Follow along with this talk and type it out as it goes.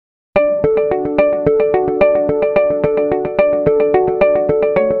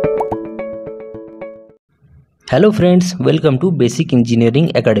Hello friends, welcome to basic engineering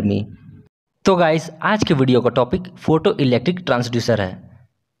academy. तो guys, आज के वीडियो का टॉपिक फोटो इलेक्ट्रिक ट्रांसड्यूसर है,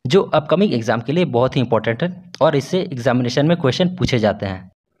 जो अपकमिंग एग्जाम के लिए बहुत ही इंपॉर्टेंट है और इससे एग्जामिनेशन में क्वेश्चन पूछे जाते हैं।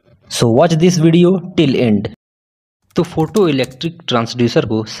 So watch this video till and. तो फोटो इलेक्ट्रिक ट्रांसड्यूसर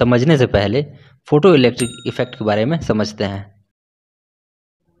को समझने से पहले फोटो इलेक्ट्रिक इफेक्ट के बारे में समझते हैं।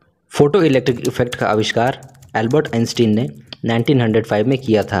 फोटो इलेक्ट्रिक इफेक्ट का आविष्कार एल्बर्ट आइंस्टीन ने 1905 में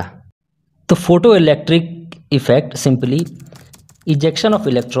किया था। तो photo electric effect simply ejection of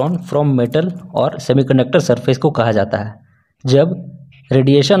electron from metal और सेमीकंडक्टर सरफेस को कहा जाता है, जब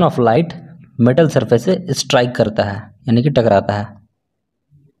radiation of light metal surface से स्ट्राइक करता है, यानी कि टकराता है।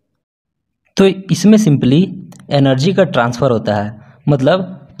 तो इसमें सिंपली एनर्जी का ट्रांसफ़र होता है,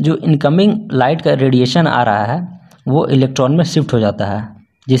 मतलब जो इनकमिंग लाइट का रेडिएशन आ रहा है वो इलेक्ट्रॉन में शिफ्ट हो जाता है,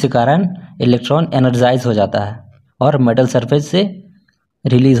 जिस कारण इलेक्ट्रॉन एनर्जाइज हो जाता है और मेटल सरफेस से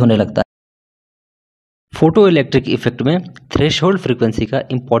रिलीज होने लगता है। फोटो इलेक्ट्रिक इफेक्ट में थ्रेशोल्ड फ्रीक्वेंसी का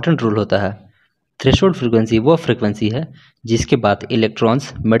इंपॉर्टेंट रोल होता है। थ्रेशोल्ड फ्रीक्वेंसी वो फ्रीक्वेंसी है जिसके बाद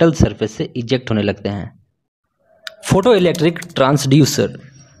इलेक्ट्रॉन्स मेटल सरफेस से इजेक्ट होने लगते हैं। Photo electric transducer.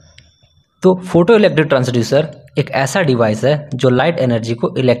 तो फोटो इलेक्ट्रिक ट्रांसड्यूसर एक ऐसा डिवाइस है जो लाइट एनर्जी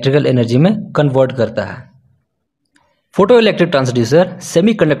को इलेक्ट्रिकल एनर्जी में कन्वर्ट करता है। Photo electric transducer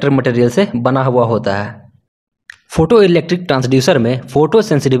semiconductor material से बना हुआ होता है। फोटो इलेक्ट्रिक ट्रांसड्यूसर में फोटो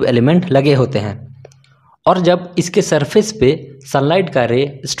सेंसिटिव एलिमेंट लगे होते हैं और जब इसके सरफेस पे सनलाइट का रे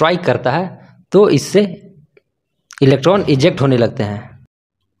स्ट्राइक करता है तो इससे इलेक्ट्रॉन इजेक्ट होने लगते हैं।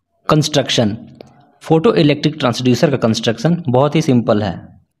 कंस्ट्रक्शन। फोटो इलेक्ट्रिक ट्रांसड्यूसर का कंस्ट्रक्शन बहुत ही सिंपल है।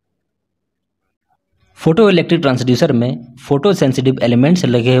 फोटो इलेक्ट्रिक ट्रांसड्यूसर में फोटो सेंसिटिव एलिमेंट्स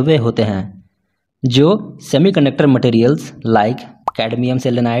लगे हुए होते हैं जो semiconductor materials like cadmium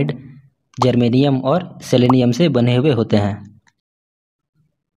selenide, germanium और सेलेनियम से बने हुए होते हैं।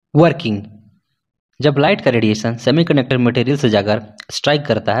 वर्किंग। जब लाइट का रेडिएशन सेमीकंडक्टर मटेरियल से जाकर स्ट्राइक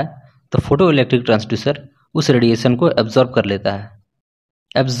करता है तो फोटो इलेक्ट्रिक ट्रांसड्यूसर उस रेडिएशन को एब्जॉर्ब कर लेता है।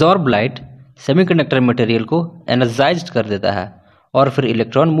 एब्जॉर्ब लाइट सेमीकंडक्टर मटेरियल को एनर्जाइज्ड कर देता है और फिर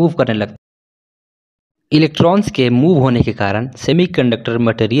इलेक्ट्रॉन मूव करने लगता है। इलेक्ट्रॉन्स के मूव होने के कारण सेमीकंडक्टर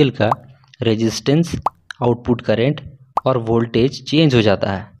मटेरियल का रेजिस्टेंस, आउटपुट करंट और वोल्टेज चेंज हो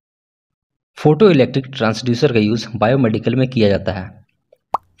जाता है। फोटो इलेक्ट्रिक ट्रांसड्यूसर का यूज़ बायोमेडिकल में किया जाता है।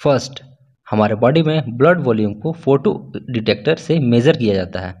 फर्स्ट, हमारे बॉडी में ब्लड वॉल्यूम को फोटो डिटेक्टर से मेज़र किया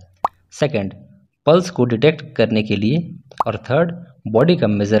जाता है। सेकंड, पल्स को डिटेक्ट करने के लिए, और थर्ड, बॉडी का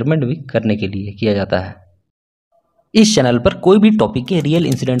मेजरमेंट भी करने के लिए किया जाता है। इस चैनल पर कोई भी टॉपिक के रियल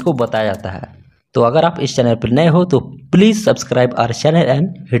इंसिडेंट को बताया जाता है, तो अगर आप इस चैनल पर नए हो तो please subscribe our channel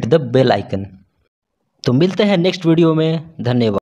and hit the bell icon. तो मिलते हैं नेक्स्ट वीडियो में। धन्यवाद।